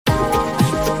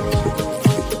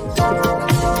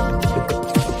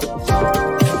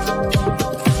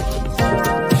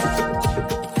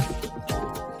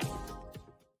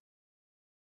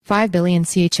5 billion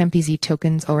CHMPZ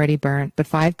tokens already burnt, but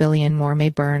 5 billion more may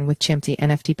burn with Chimpzee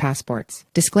NFT passports.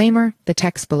 Disclaimer: the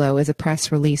text below is a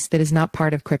press release that is not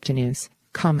part of crypto news.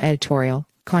 Editorial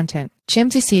content.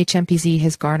 Chimpzee CHMPZ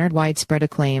has garnered widespread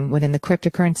acclaim within the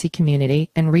cryptocurrency community,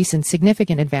 and recent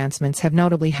significant advancements have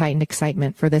notably heightened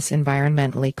excitement for this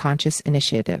environmentally conscious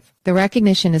initiative. The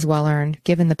recognition is well earned,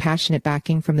 given the passionate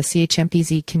backing from the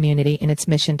CHMPZ community in its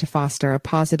mission to foster a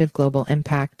positive global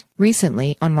impact.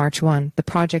 Recently, on March 1, the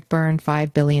project burned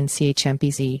 5 billion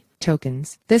CHMPZ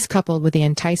tokens. This, coupled with the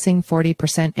enticing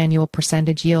 40% annual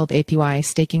percentage yield APY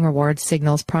staking rewards,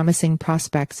 signals promising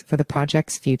prospects for the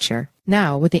project's future.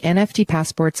 Now, with the NFT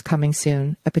passports coming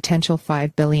soon, a potential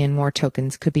 5 billion more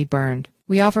tokens could be burned.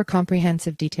 We offer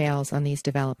comprehensive details on these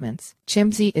developments.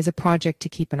 Chimpzee is a project to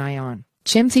keep an eye on.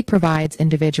 Chimpzee provides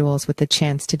individuals with the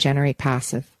chance to generate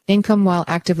passive income while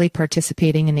actively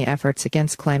participating in the efforts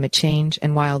against climate change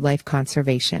and wildlife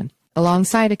conservation.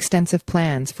 Alongside extensive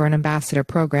plans for an ambassador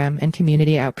program and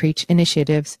community outreach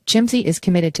initiatives, Chimpzee is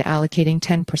committed to allocating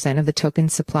 10% of the token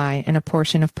supply and a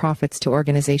portion of profits to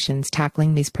organizations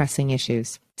tackling these pressing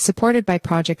issues. Supported by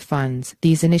project funds,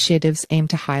 these initiatives aim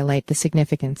to highlight the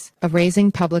significance of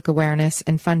raising public awareness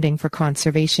and funding for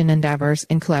conservation endeavors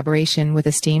in collaboration with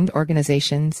esteemed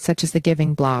organizations such as the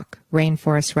Giving Block,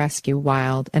 Rainforest Rescue,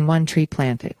 Wild, and One Tree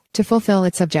Planted. To fulfill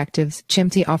its objectives,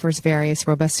 Chimpzee offers various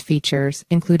robust features,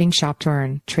 including shop to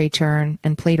earn, trade to earn,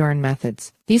 and play to earn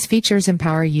methods. These features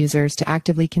empower users to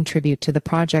actively contribute to the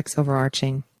project's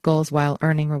overarching goals while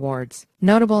earning rewards.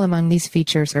 Notable among these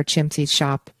features are Chimpzee's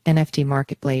shop, NFT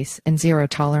marketplace, and zero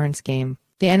tolerance game.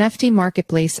 The NFT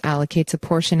marketplace allocates a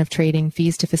portion of trading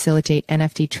fees to facilitate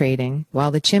NFT trading, while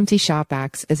the Chimpzee shop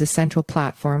acts as a central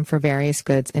platform for various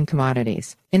goods and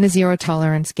commodities. In the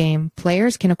zero-tolerance game,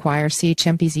 players can acquire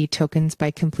CHMPZ tokens by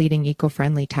completing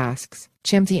eco-friendly tasks.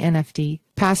 Chimpzee NFT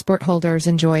passport holders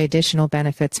enjoy additional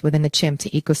benefits within the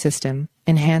Chimpzee ecosystem,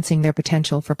 enhancing their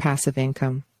potential for passive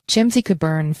income. Chimpzee could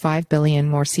burn 5 billion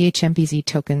more CHMPZ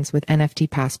tokens with NFT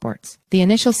passports. The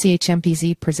initial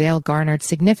CHMPZ presale garnered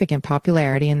significant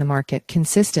popularity in the market,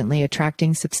 consistently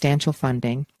attracting substantial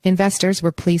funding. Investors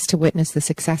were pleased to witness the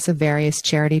success of various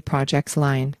charity projects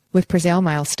aligned with presale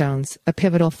milestones, a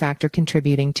pivotal factor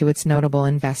contributing to its notable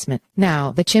investment.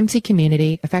 Now, the Chimpzee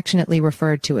community, affectionately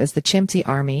referred to as the Chimpzee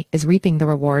Army, is reaping the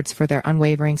rewards for their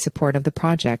unwavering support of the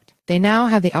project. They now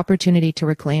have the opportunity to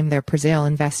reclaim their presale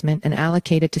investment and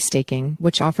allocate it to staking,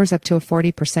 which offers up to a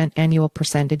 40% annual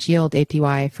percentage yield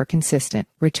APY for consistent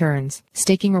returns.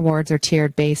 Staking rewards are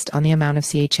tiered based on the amount of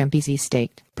CHMPZ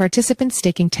staked. Participants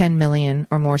staking 10 million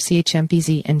or more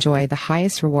CHMPZ enjoy the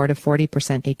highest reward of 40%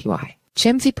 APY.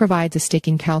 Chimpzee provides a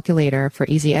staking calculator for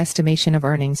easy estimation of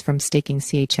earnings from staking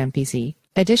CHMPZ.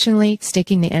 Additionally,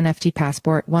 staking the NFT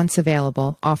passport, once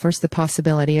available, offers the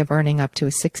possibility of earning up to a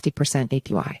 60%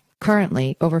 APY.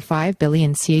 Currently, over 5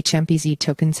 billion CHMPZ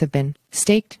tokens have been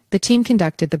staked. The team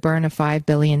conducted the burn of 5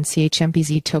 billion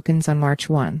CHMPZ tokens on March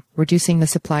 1, reducing the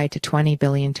supply to 20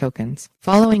 billion tokens.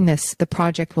 Following this, the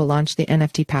project will launch the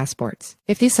NFT passports.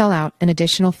 If these sell out, an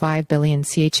additional 5 billion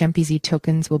CHMPZ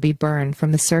tokens will be burned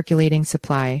from the circulating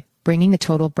supply, bringing the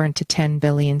total burn to 10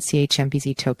 billion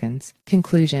CHMPZ tokens.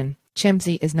 Conclusion: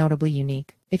 Chimpzee is notably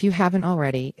unique. If you haven't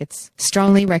already, it's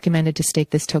strongly recommended to stake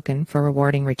this token for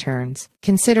rewarding returns.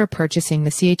 Consider purchasing the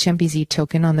CHMPZ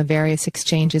token on the various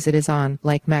exchanges it is on,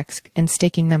 like MEXC, and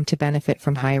staking them to benefit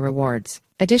from high rewards.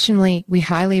 Additionally, we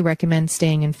highly recommend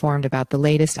staying informed about the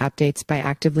latest updates by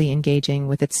actively engaging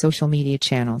with its social media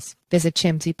channels. Visit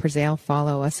Chimpzee presale,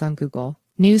 follow us on Google.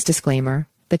 News disclaimer: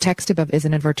 the text above is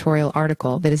an advertorial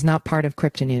article that is not part of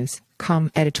crypto news.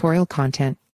 Editorial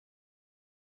content.